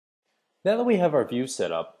Now that we have our view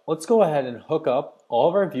set up, let's go ahead and hook up all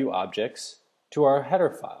of our view objects to our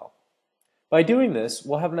header file. By doing this,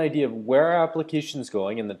 we'll have an idea of where our application is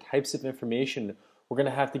going and the types of information we're going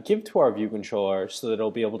to have to give to our view controller so that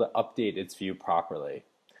it'll be able to update its view properly.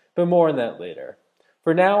 But more on that later.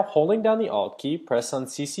 For now, holding down the Alt key, press on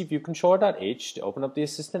ccViewController.h to open up the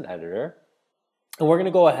Assistant Editor. And we're going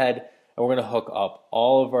to go ahead and we're going to hook up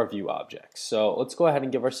all of our view objects. So let's go ahead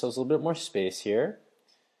and give ourselves a little bit more space here.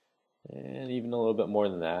 And even a little bit more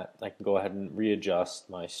than that. I can go ahead and readjust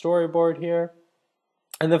my storyboard here.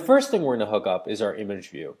 And the first thing we're going to hook up is our image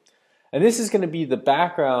view. And this is going to be the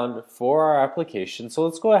background for our application. So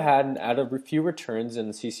let's go ahead and add a few returns in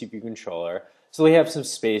the CCView controller so we have some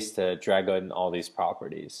space to drag in all these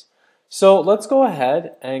properties. So let's go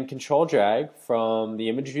ahead and control drag from the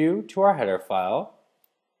image view to our header file.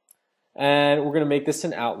 And we're going to make this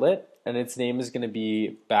an outlet, and its name is going to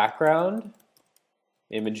be background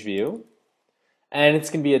image view. And it's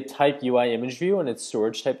going to be a type UI image view, and its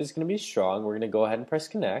storage type is going to be strong. We're going to go ahead and press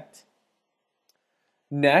connect.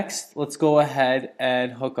 Next, let's go ahead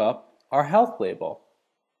and hook up our health label.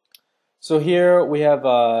 So here we have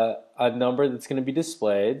a number that's going to be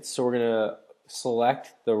displayed. So we're going to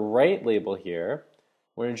select the right label here.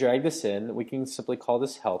 We're going to drag this in. We can simply call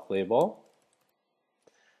this health label.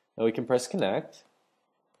 And we can press connect.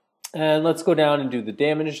 And let's go down and do the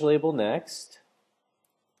damage label next.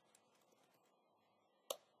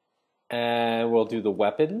 And we'll do the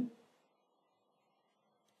weapon.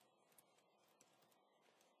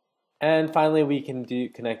 And finally, we can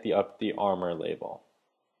connect the armor label.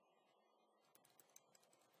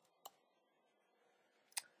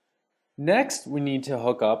 Next, we need to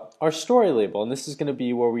hook up our story label, and this is going to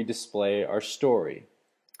be where we display our story.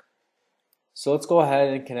 So let's go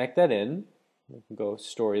ahead and connect that in. We can go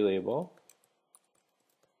story label.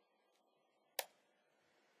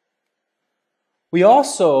 We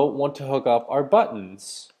also want to hook up our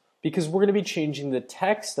buttons because we're going to be changing the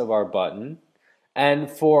text of our button,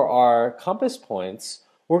 and for our compass points,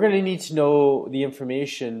 we're going to need to know the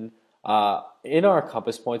information in our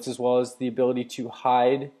compass points as well as the ability to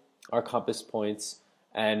hide our compass points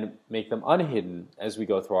and make them unhidden as we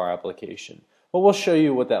go through our application. But we'll show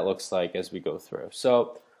you what that looks like as we go through.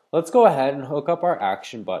 So let's go ahead and hook up our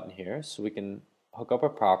action button here so we can hook up a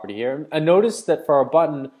property here. And notice that for our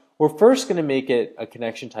button, we're first going to make it a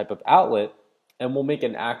connection type of outlet, and we'll make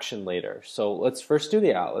an action later. So let's first do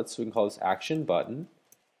the outlet. So we can call this action button.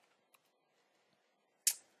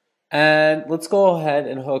 And let's go ahead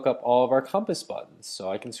and hook up all of our compass buttons. So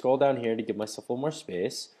I can scroll down here to give myself a little more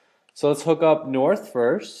space. So let's hook up north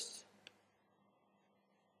first.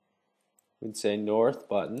 We'd say north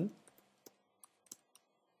button.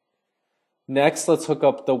 Next, let's hook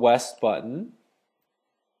up the west button.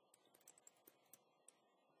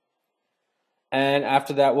 And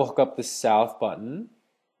after that, we'll hook up the south button.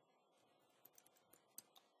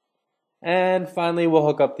 And finally, we'll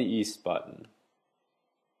hook up the east button.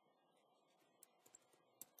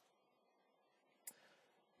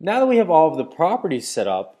 Now that we have all of the properties set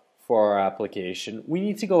up for our application, we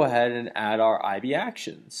need to go ahead and add our IB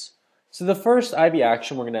actions. So the first IB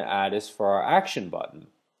action we're going to add is for our action button.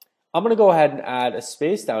 I'm going to go ahead and add a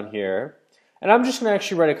space down here, and I'm just going to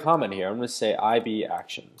actually write a comment here. I'm going to say IB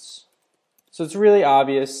actions. So it's really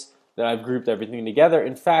obvious that I've grouped everything together.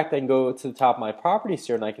 In fact, I can go to the top of my properties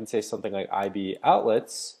here and I can say something like IB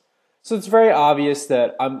outlets. So it's very obvious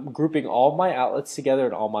that I'm grouping all of my outlets together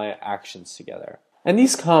and all my actions together. And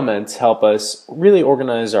these comments help us really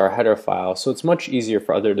organize our header file so it's much easier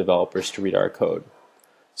for other developers to read our code.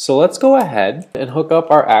 So let's go ahead and hook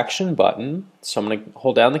up our action button. So I'm going to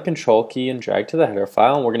hold down the control key and drag to the header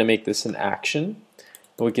file, and we're going to make this an action.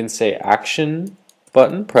 And we can say action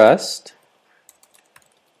button pressed.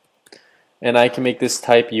 And I can make this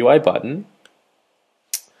type UI button.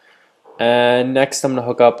 And next I'm going to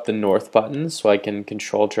hook up the north button so I can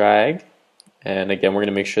control drag. And again, we're going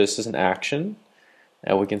to make sure this is an action.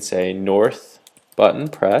 And we can say north button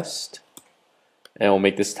pressed. And we'll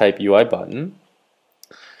make this type UI button.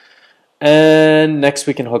 And next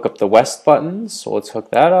we can hook up the west button. So let's hook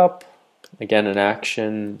that up. Again, an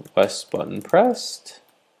action, west button pressed.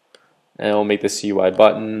 And we'll make this UI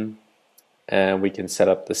button. And we can set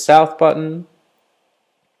up the south button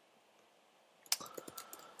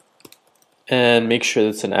and make sure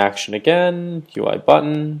that's an action again, UI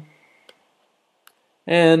button,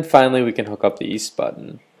 and finally we can hook up the east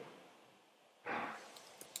button.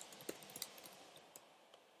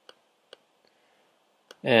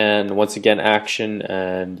 And once again action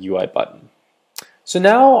and UI button. So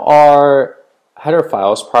now our header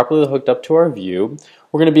file is properly hooked up to our view,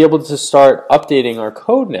 we're going to be able to start updating our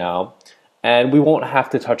code now, and we won't have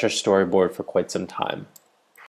to touch our storyboard for quite some time.